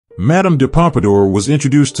Madame de Pompadour was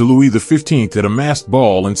introduced to Louis XV at a masked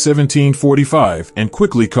ball in 1745 and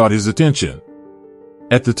quickly caught his attention.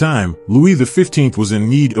 At the time, Louis XV was in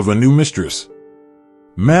need of a new mistress.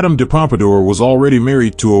 Madame de Pompadour was already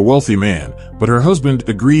married to a wealthy man, but her husband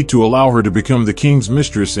agreed to allow her to become the king's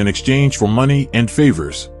mistress in exchange for money and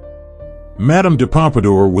favors. Madame de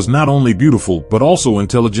Pompadour was not only beautiful but also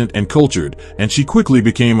intelligent and cultured, and she quickly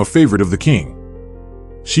became a favorite of the king.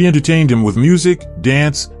 She entertained him with music,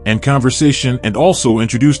 dance, and conversation, and also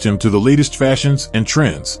introduced him to the latest fashions and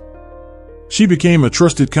trends. She became a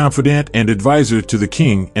trusted confidant and advisor to the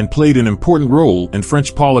king and played an important role in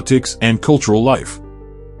French politics and cultural life.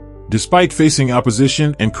 Despite facing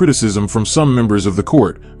opposition and criticism from some members of the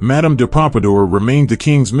court, Madame de Pompadour remained the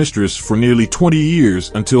king's mistress for nearly 20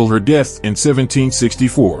 years until her death in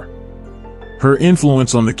 1764. Her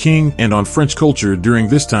influence on the king and on French culture during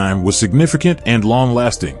this time was significant and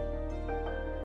long-lasting.